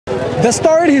The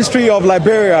storied history of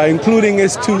Liberia, including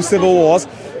its two civil wars,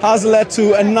 has led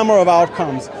to a number of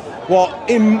outcomes. Well,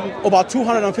 in about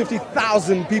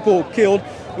 250,000 people killed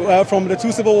from the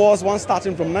two civil wars, one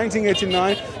starting from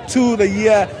 1989 to the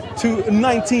year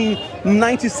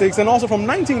 1996, and also from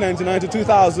 1999 to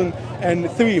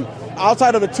 2003.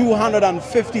 Outside of the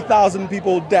 250,000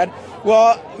 people dead,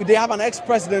 well, they have an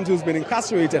ex-president who's been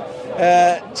incarcerated,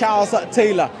 Charles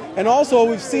Taylor. And also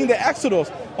we've seen the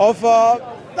exodus of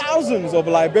thousands of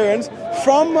Liberians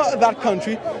from that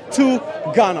country to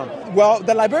Ghana. Well,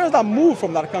 the Liberians that moved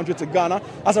from that country to Ghana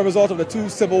as a result of the two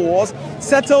civil wars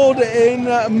settled in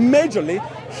majorly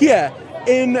here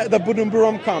in the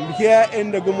Buduburam Camp, here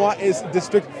in the Gomua East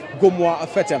District, Gomua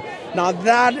Fete. Now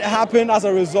that happened as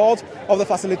a result of the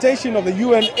facilitation of the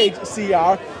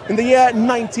UNHCR in the year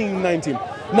 1990.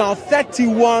 Now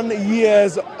 31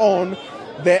 years on,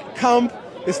 the camp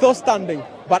is still standing.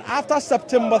 But after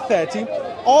September 30,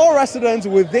 all residents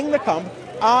within the camp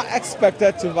are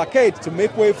expected to vacate to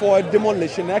make way for a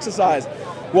demolition exercise.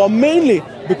 Well, mainly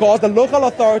because the local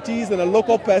authorities and the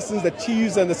local persons, the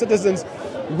chiefs and the citizens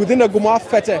within the Gomua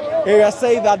Fete area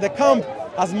say that the camp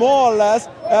has more or less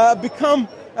become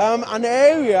an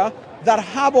area that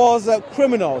harbors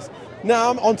criminals.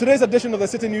 Now, on today's edition of the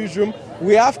City Newsroom,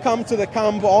 we have come to the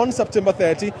camp on September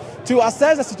 30 to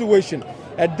assess the situation.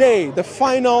 A day, the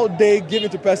final day given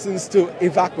to persons to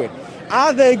evacuate.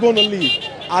 Are they going to leave?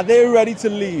 Are they ready to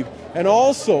leave? And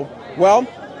also, well,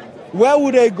 where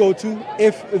would they go to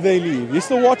if they leave? You're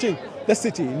still watching the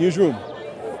City Newsroom.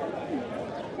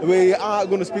 We are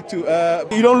going to speak to,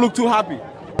 you don't look too happy.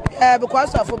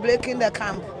 Because of breaking the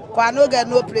camp. I don't get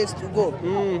no place to go.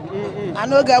 I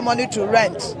don't get money to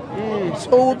rent.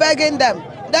 So we're begging them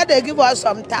that they give us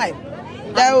some time.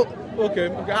 Okay.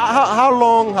 How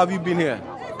long have you been here?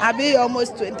 I've been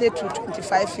almost 20 to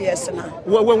 25 years now.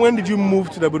 When did you move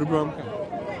to the Buduburam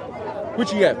Camp?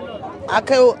 Which year? I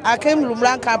came to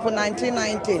Buduburam Camp in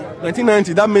 1990.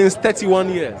 1990, that means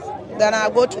 31 years. Then I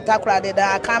go to Takrade, then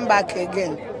I come back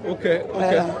again. Okay.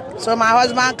 So my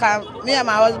husband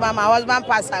my husband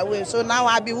passed away, so now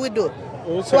I be widow.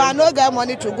 Okay. So I no get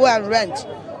money to go and rent.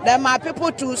 Then my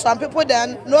people too, some people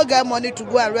then no get money to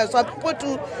go and rent. Some people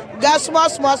too get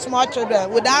small children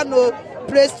without no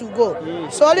place to go.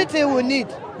 So only thing we need,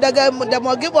 they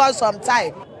must give us some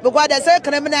time. Because they say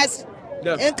criminals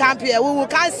in camp here, we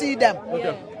can't see them.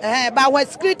 Okay. But when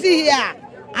security here,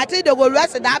 I think they will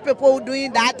arrest that people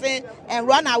doing that thing and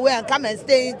run away and come and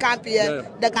stay in camp here.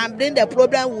 They can bring the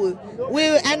problem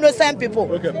with innocent people.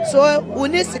 Okay. So we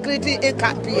need security in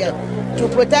camp here to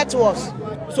protect us.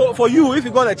 So for you, if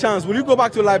you got a chance, will you go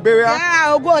back to Liberia? Yeah,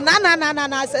 I'll go. No,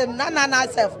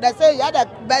 self. They say you're the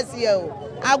best here.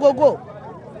 I will go.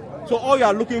 So all you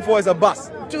are looking for is a bus?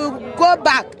 To go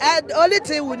back. And the only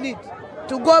thing we need,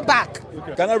 to go back.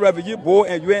 Okay. Ghana Refugee Board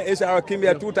and UNHCR came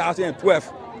here in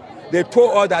 2012. They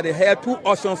told us that they had two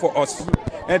options for us.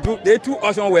 And the two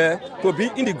options were to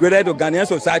be integrated to Ghanaian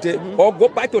society or go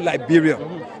back to Liberia.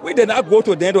 We did not go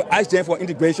to them to ask them for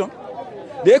integration.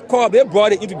 They brought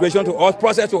the integration to us,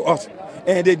 process to us.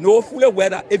 And they know fully well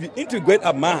that if you integrate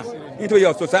a man into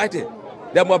your society,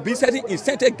 there must be certain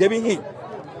incentive given him.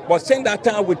 But since that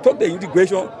time we took the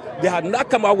integration, they had not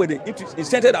come out with the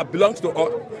incentive that belongs to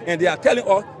us. And they are telling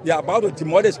us they are about to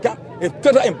demolish camp. It's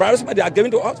total embarrassment they are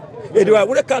giving to us. If they were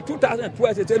going to come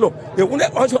 2012, they say, look, the only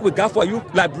option we got for you,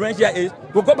 Liberians here, is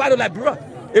we'll go back to Liberia.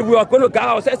 If we are going to get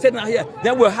ourselves sitting out here,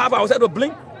 then we'll have ourselves to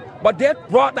blink. But they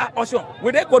brought that option.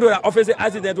 When they go to the office and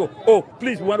ask them, oh,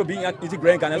 please, we want to be in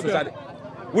integrated Ghanaian society.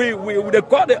 They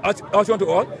called the option to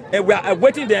us, and we are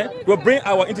waiting them to bring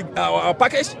our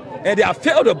package, and they have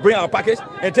failed to bring our package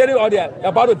and telling us they are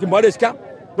about to demolish camp.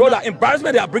 Those are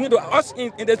embarrassment they are bringing to us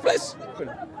in this place.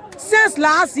 Since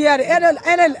last year,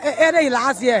 early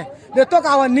last year, they took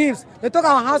our names, they took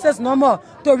our houses number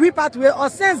to repatriate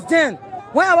us. Since then,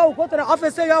 whenever we go to the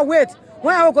office, say your wait.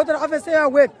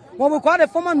 When we got a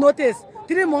formal notice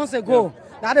 3 months ago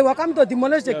that they were coming to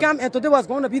demolish the camp and today was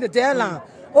going to be the deadline.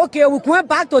 Okay, we went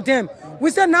back to them. We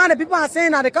said now the people are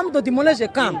saying that they come to demolish the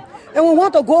camp and we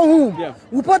want to go home.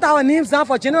 We put our names down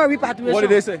for general repatriation. What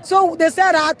did they say? So they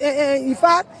said that in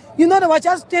fact, they were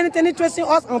just tracing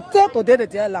us until today the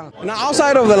deadline. Now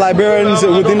outside of the Liberians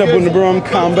within the Buduburam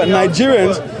camp,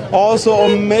 Nigerians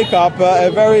also make up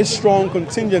a very strong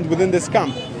contingent within this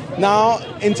camp. Now,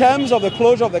 in terms of the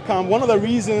closure of the camp, one of the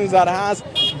reasons that has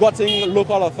gotten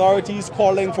local authorities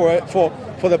calling for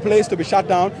the place to be shut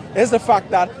down is the fact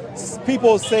that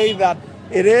people say that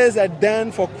it is a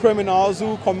den for criminals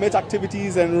who commit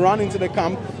activities and run into the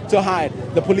camp to hide.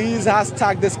 The police has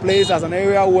tagged this place as an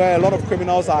area where a lot of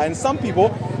criminals are, and some people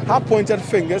have pointed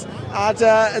fingers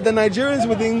at the Nigerians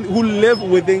who live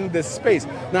within the space.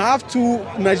 Now, I have two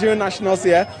Nigerian nationals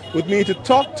here with me to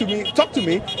talk to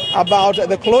me about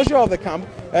the closure of the camp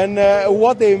and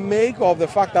what they make of the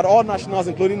fact that all nationals,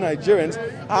 including Nigerians,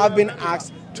 have been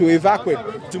asked to evacuate.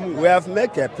 We have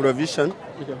made a provision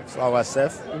for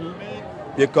ourselves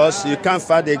because you can't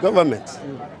fight the government.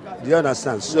 Do you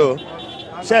understand? So,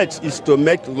 church is to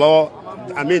make law,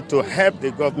 to help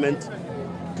the government,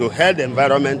 to help the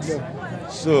environment.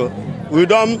 So, we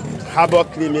don't harbor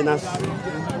criminals.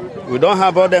 We don't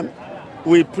harbor them.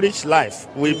 We preach life.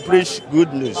 We preach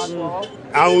good news.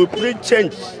 And we preach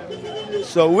change.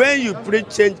 So, when you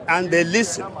preach change and they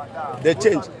listen, they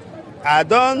change. I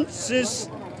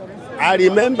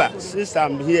remember since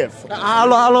I'm here. How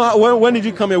long, when did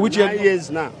you come here? Which year? 9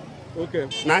 years now. Okay.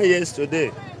 9 years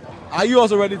today. Are you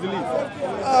also ready to leave?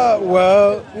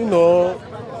 Well,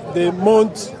 the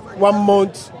 1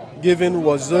 month given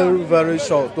was very, very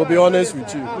short, to be honest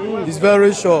with you. It's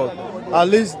very short. At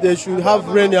least they should have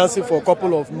leniency for a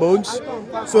couple of months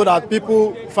so that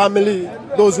people, family,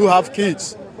 those who have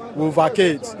kids will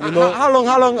vacate. How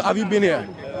long have you been here?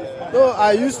 No,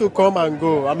 I used to come and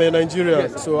go. I'm a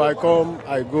Nigerian, so I come,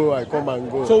 I go, I come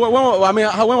and go. So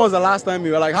when was the last time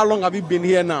you were like? How long have you been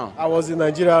here now? I was in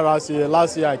Nigeria last year.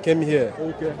 Last year I came here.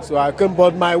 Okay. So I came,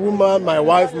 but my woman, my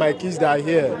wife, my kids, they are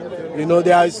here.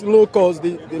 There is low cost.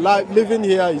 The life living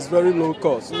here is very low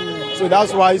cost. So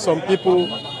that's why some people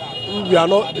we are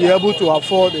not be able to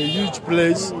afford a huge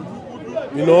place.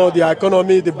 The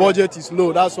economy, the budget is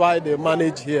low. That's why they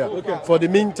manage here for the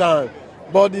meantime.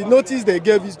 But the notice they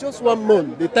gave is just 1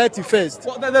 month, the 31st.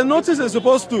 Well, the notice is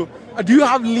supposed to... do you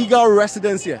have legal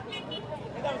residence here?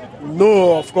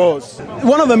 No, of course.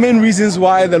 One of the main reasons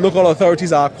why the local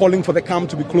authorities are calling for the camp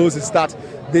to be closed is that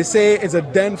they say it's a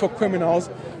den for criminals.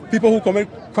 People who commit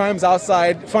crimes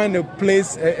outside find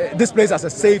this place as a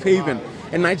safe haven.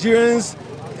 And Nigerians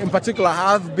in particular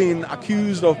have been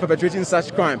accused of perpetrating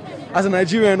such crime. As a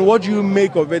Nigerian, what do you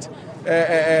make of it?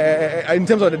 In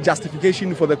terms of the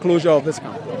justification for the closure of this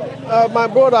camp? My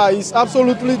brother, it's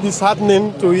absolutely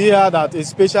disheartening to hear that a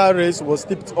special race was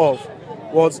tipped off,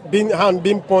 was being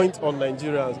pointed on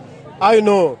Nigerians. I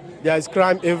know there is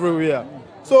crime everywhere.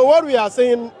 So what we are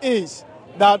saying is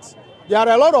that there are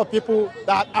a lot of people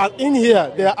that are in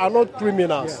here, they are not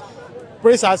criminals.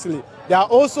 Precisely. There are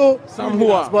also some who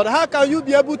are. But how can you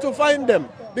be able to find them?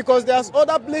 Because there's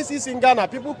other places in Ghana,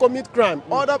 people commit crime.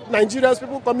 Other Nigerians,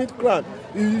 people commit crime.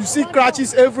 You see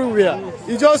crashes everywhere.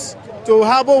 It's just to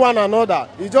harbor one another.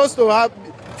 It's just to have,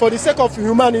 for the sake of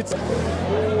humanity.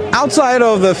 Outside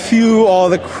of the few or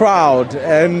the crowd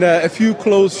and a few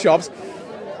closed shops,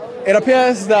 it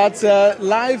appears that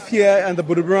life here at the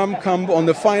Buduburam Camp on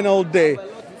the final day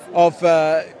of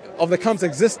the camp's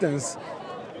existence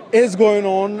is going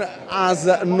on as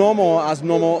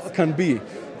normal can be.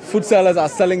 Food sellers are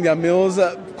selling their meals,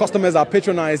 customers are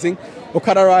patronizing,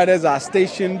 Okada riders are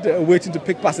stationed waiting to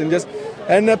pick passengers,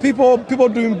 and people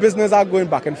doing business are going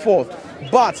back and forth.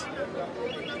 But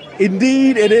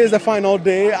indeed, it is the final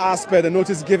day as per the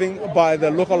notice given by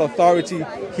the local authority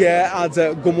here at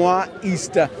the Gomoa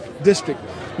East District.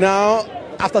 Now,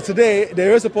 after today,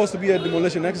 there is supposed to be a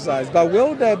demolition exercise, but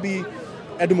will there be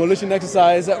a demolition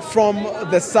exercise from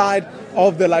the side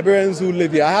of the Liberians who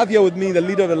live here? I have here with me the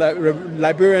leader of the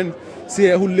Liberians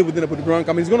here who live within the Buduburam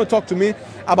Camp. He's going to talk to me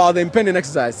about the impending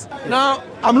exercise. Now,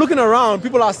 I'm looking around.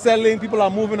 People are selling, people are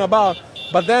moving about,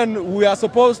 but then there's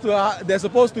supposed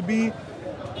to be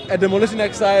a demolition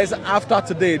exercise after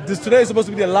today. Today is supposed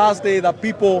to be the last day that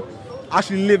people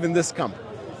actually live in this camp.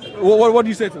 What do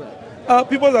you say to that?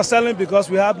 People are selling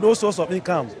because we have no source of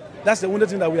income. That's the only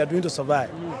thing that we are doing to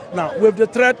survive. Now, with the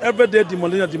threat everyday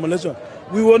demolition,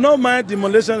 we will not mind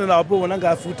demolition and our people will not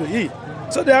get food to eat.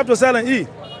 So they have to sell and eat.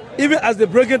 Even as they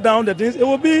break it down, the things, it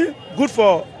will be good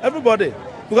for everybody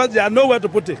because they have nowhere to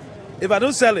put it. If I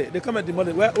don't sell it, they come and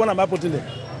demolish it. Where am I putting it?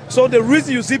 So the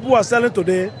reason you see people are selling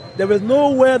today, there is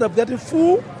nowhere of getting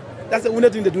food. That's the only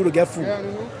thing they do to get food.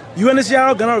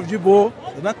 UNHCR, Ghana Refugee Board,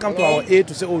 did not come to our aid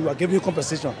to say, oh, we are giving you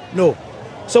compensation. No.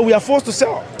 So we are forced to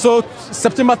sell. So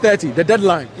September 30, the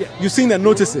deadline, you've seen the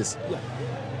notices.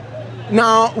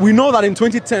 Now, we know that in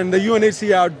 2010, the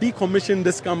UNHCR decommissioned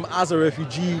this camp as a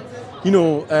refugee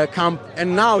camp,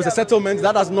 and now it's a settlement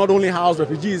that does not only house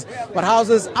refugees, but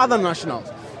houses other nationals.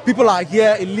 People are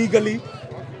here illegally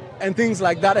and things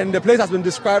like that, and the place has been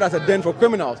described as a den for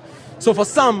criminals. So for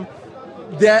some,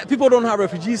 people don't have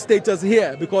refugee status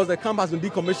here because the camp has been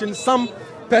decommissioned. Some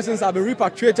persons have been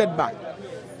repatriated back.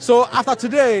 So after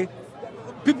today,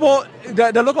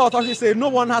 the local authorities say no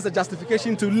one has a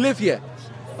justification to live here.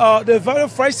 The very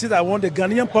first thing I want the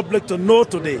Ghanaian public to know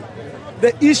today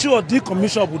the issue of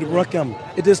decommission of Buduburam Camp,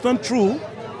 it is not true.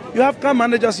 You have camp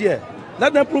managers here.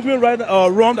 Let them prove me right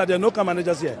or wrong that there are no camp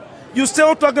managers here. You're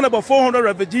still talking about 400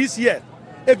 refugees here.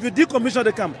 If you decommission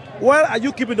the camp, where are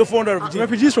you keeping the 400 refugees?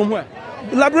 Refugees from where?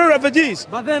 Liberian refugees.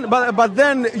 But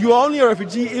then you are only a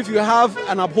refugee if you have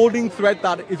an upholding threat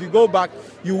that if you go back,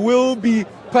 you will be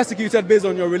persecuted based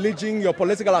on your religion, your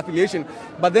political affiliation.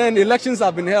 But then elections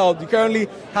have been held. You currently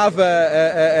have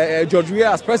George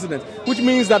Weah as president, which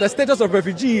means that the status of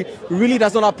refugee really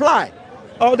does not apply.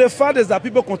 Oh, the fact is that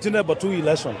people continue about 2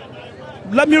 elections.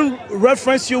 Let me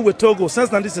reference you with Togo since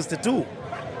 1962,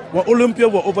 when Olympia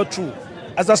were overthrown.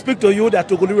 As I speak to you, there are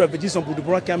Togolese refugees from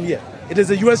Buduburam Camp here. It is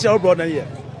a UNHCR brother here.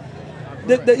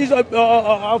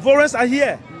 Our foreigners are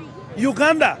here.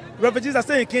 Uganda, refugees are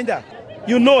staying in Kenya.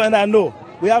 You know and I know.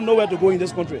 We have nowhere to go in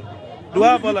this country.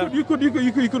 You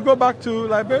could go back to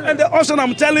Liberia. And the option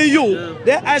I'm telling you,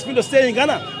 they asked me to stay in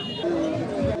Ghana.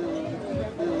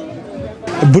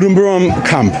 Buduburam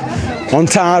Camp, on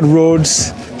tarred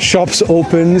roads, shops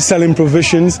open, selling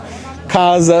provisions,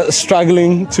 cars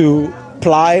struggling to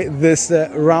ply this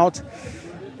route.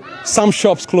 Some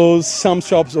shops closed, some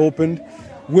shops opened.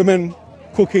 Women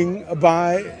cooking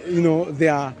by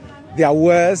their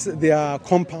wares, their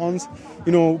compounds.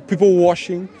 People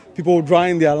washing, people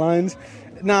drying their lines.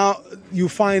 Now you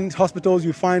find hospitals,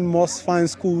 you find mosques, find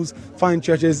schools, find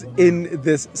churches in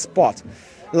this spot.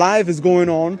 Life is going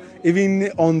on even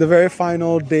on the very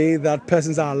final day that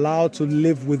persons are allowed to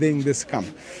live within this camp.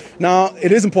 Now,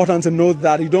 it is important to note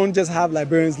that you don't just have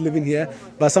Liberians living here,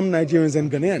 but some Nigerians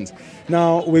and Ghanaians.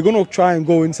 Now, we're going to try and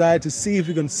go inside to see if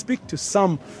we can speak to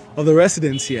some of the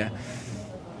residents here.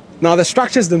 Now, the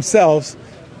structures themselves,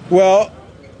 well,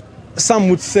 some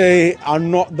would say are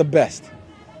not the best.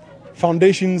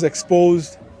 Foundations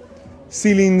exposed,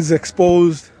 ceilings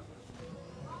exposed,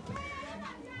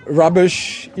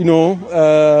 rubbish,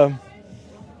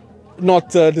 not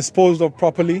disposed of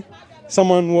properly.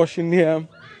 Someone washing here.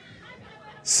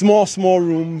 Small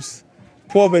rooms,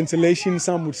 poor ventilation,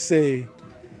 some would say.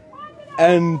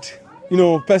 And,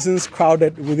 persons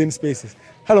crowded within spaces.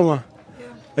 Hello, ma.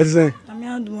 Let's say.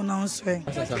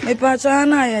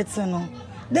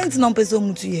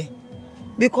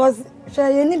 Because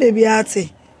baby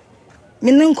ate.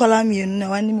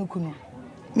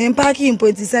 Me parking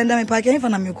point send me parking for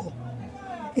na me ko.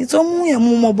 It's omu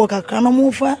mo boka kra no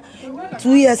mo fa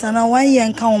 2 years and 1 year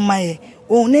nka on my.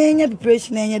 O na enya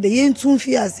preparation enya de yen tun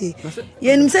fi ase.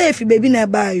 Yen say if baby na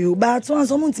ba yo, but one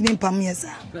so mo ntimi pam yes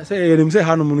a. Say yen say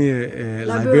ha no mo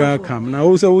Liberia camp. Na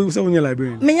wo say wonya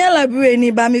Liberia. Me nya Liberia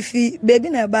ni ba me fi baby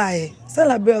na ba e. Say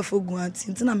Liberia for gu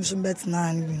anti na me so bet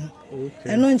na ni.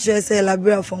 Okay. And no chance say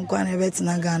Liberia from Kwana bet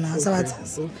na Ghana. So what?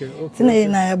 Okay. Tina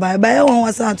na buy one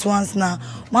was at once now.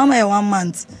 Mama 1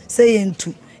 month say yen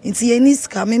 2. Inti yen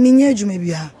ska me nya adwuma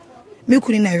bia. Me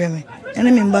kuni na hweme.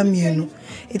 Ene me mba mienu.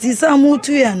 It is some more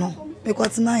 2 year no. Me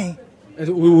kwatena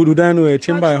we would dine a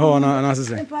chamber hall and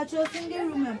assistant.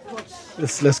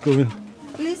 Let's go in.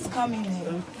 Please come in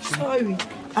here. Sorry.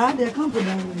 They come to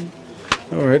down.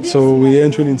 All right, so we're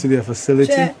entering into their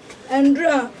facility.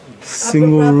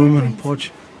 Single room and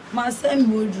porch. Wow.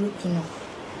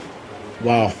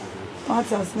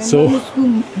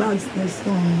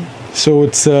 So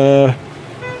it's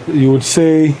you would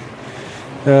say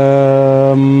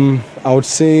I would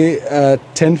say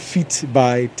 10 feet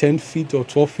by 10 feet or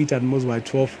 12 feet at most by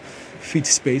 12 feet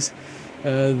space.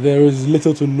 There is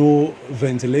little to no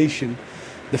ventilation.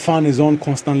 The fan is on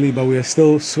constantly, but we are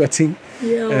still sweating.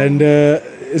 Yeah. And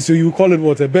so you call it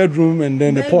what? A bedroom and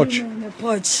then a porch?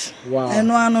 Porch. Wow. And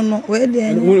no. Where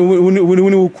then?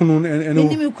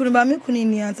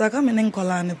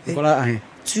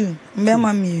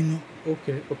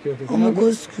 Okay.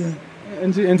 Almost school.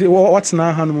 And what's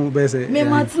now? Me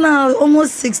now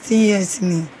almost 16 years.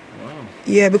 Wow.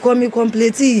 Yeah, because me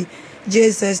completely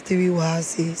JSS3 was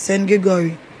St.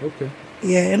 Gregory. Okay.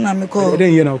 Yeah, and I'm called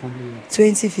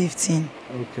 2015.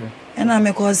 Okay. And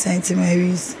I'm called St.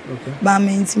 Mary's. Okay. But I'm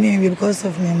intimate because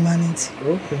of my humanity.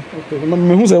 Okay.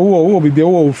 Who's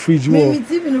a fridge? Me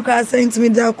even call St.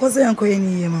 Mary's because I'm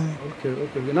calling you, mama.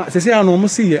 Okay. Now, say I no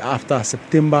see after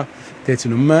September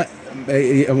 13.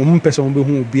 Person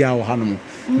who be our Hanum.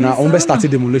 Now, we started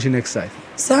demolition exercise.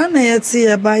 So now you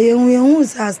see, but you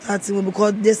started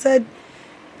because they said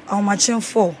I'm matching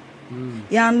 4.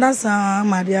 Yeah, and that's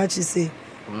my dear say.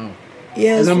 Wow.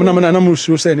 Yes. I'm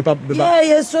sure say any papa. Yeah,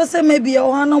 yes. So say maybe you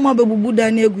want no more baby da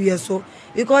na egu yeso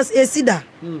because esida.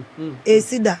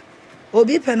 Esida.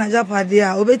 Obi penaja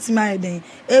padia, obetima eden.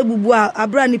 Ebubu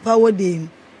abra nipa wo dem.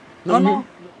 No.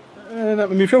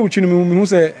 Me feel with you, me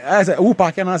say, I say, who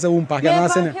park and I say, who park and I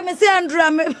say. Me say Andrew,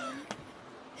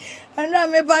 And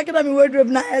I'm a packet of wardrobe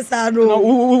now. As I know,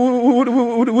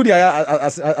 would you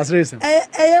as reason?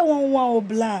 I won't want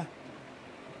black.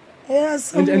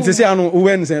 Yes, and to say, I know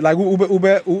when like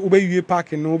Uber, you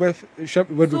parking, Uber shop,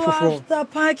 so after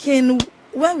parking,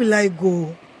 where will I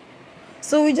go?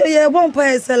 So we just one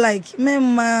person like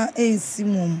Mema and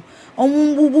Simum.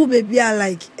 Bubu baby are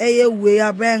like way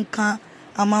a banker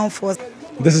amount for.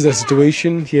 This is the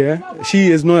situation here.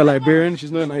 She is not a Liberian,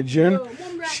 she's not a Nigerian,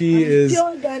 she is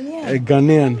a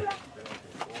Ghanaian.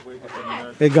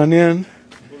 A Ghanaian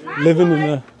living in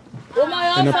a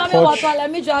porch.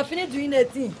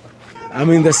 I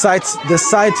mean the site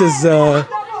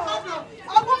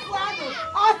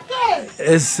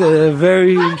is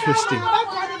very interesting.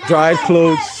 Dry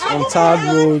clothes on tarred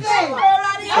roads.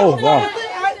 Oh wow.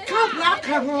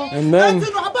 And then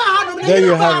there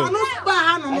you have it.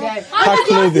 Packed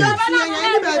clothing.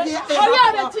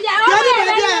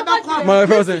 My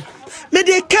person. Me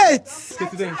de Kate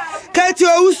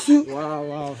Ousu.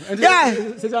 Wow. Yeah.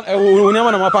 We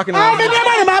never know packing. Me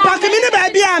ne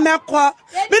baby amekọ.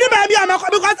 Me ne baby amekọ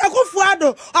because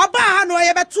Akufuado oba ha no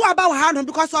ye beto aba ha no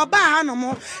because oba ha no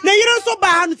mo. Na yiro so ba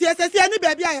ha no tie sese ne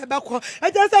baby ayebekọ.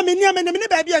 E je se me ne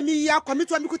baby am yi akọ me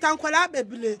to me kuta nkwala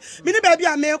bebile. Me ne baby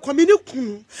amekọ me ne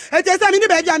kunu. E je se me ne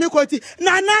baby amekọ ti.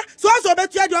 Nana so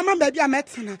betu e de o ma baby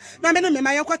ametena. Na me ne me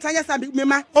ma ye kwata ye sa me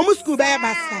ma omu school ba ye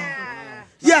basa.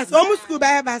 Yes, almost school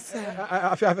by bus.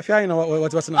 I know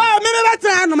what's now. Oh, maybe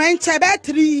no man chair by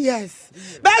 3 years.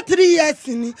 By 3 years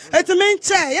in it's a main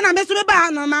chair, and I miss the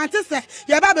bar no man to say,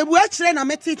 your baby watch train I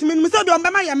met it me so don't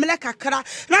buy my melaka cra,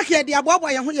 not here dear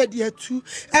boy and who dear too.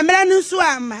 And Melanie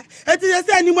swam. It is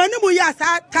anyone who has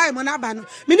time on Abano.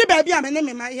 Mini baby, I'm a name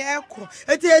in my hair.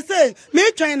 It is say,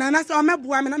 me train and I saw my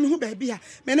boy and I'm who baby.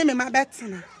 My name in my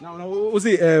better. Now, was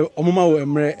it Omuma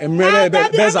Emre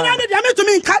Beza? To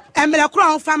me, cut Emily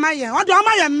Crown from my year. What do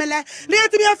I am Miller? Near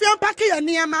to be a film packet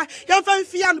near my young fan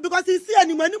because he's seeing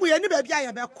anyone who any baby I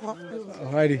ever call.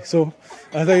 Alrighty, so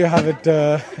there you have it.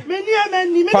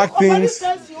 Pack things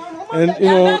and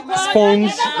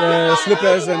sponge,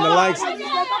 slippers and the likes.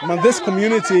 Now, this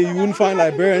community you won't find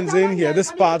Liberians in here.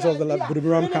 This part of the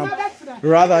Buduburam Camp.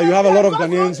 Rather, you have a lot of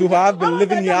Ghanaians who have been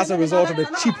living here as a result of the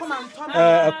cheap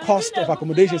cost of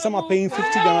accommodation. Some are paying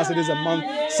 50 Ghana cedis a month,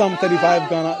 some 35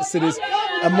 Ghana cedis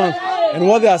a month. And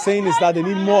what they are saying is that they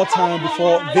need more time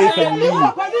before they can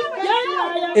leave.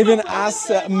 Even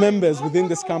as members within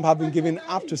this camp have been given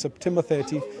up to September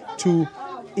 30 to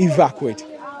evacuate.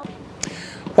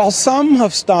 While some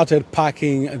have started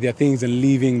packing their things and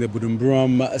leaving the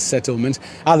Buduburam settlement,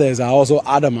 others are also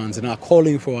adamant and are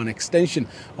calling for an extension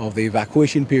of the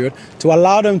evacuation period to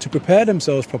allow them to prepare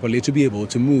themselves properly to be able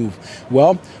to move.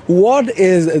 Well, what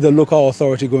is the local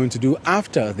authority going to do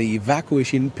after the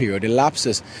evacuation period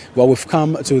elapses? Well, we've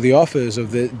come to the office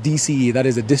of the DCE, that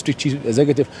is the District Chief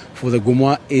Executive for the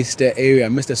Gumwa East area,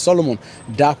 Mr. Solomon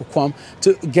Dakukwam,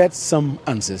 to get some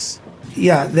answers.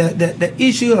 Yeah, the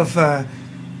issue of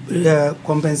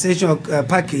compensation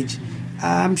package,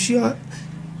 I'm sure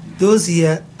those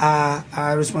here are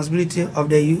a responsibility of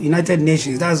the United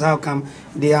Nations. That's how come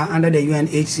they are under the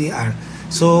UNHCR.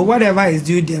 So whatever is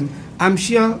due them, I'm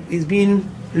sure is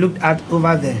being looked at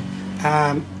over there.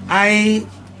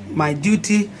 My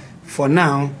duty for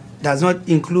now does not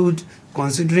include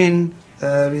considering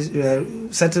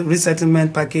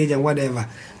resettlement package and whatever.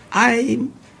 I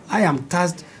am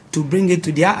tasked to bring it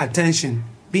to their attention,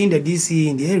 being the DC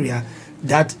in the area,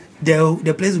 that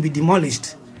the place will be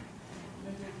demolished.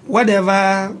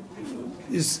 Whatever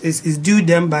is due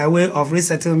them by way of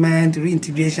resettlement,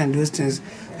 reintegration, those things,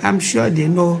 I'm sure they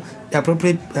know the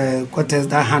appropriate quarters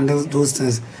that handles those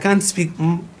things. Can't speak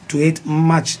to it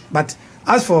much, but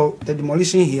as for the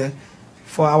demolition here,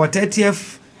 for our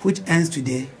 30th, which ends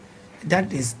today, that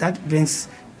brings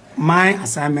my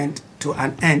assignment to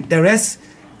an end. The rest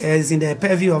is in the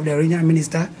purview of the regional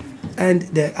minister and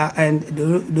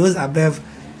those above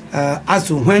as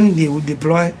to when they will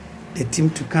deploy the team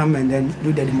to come and then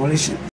do the demolition.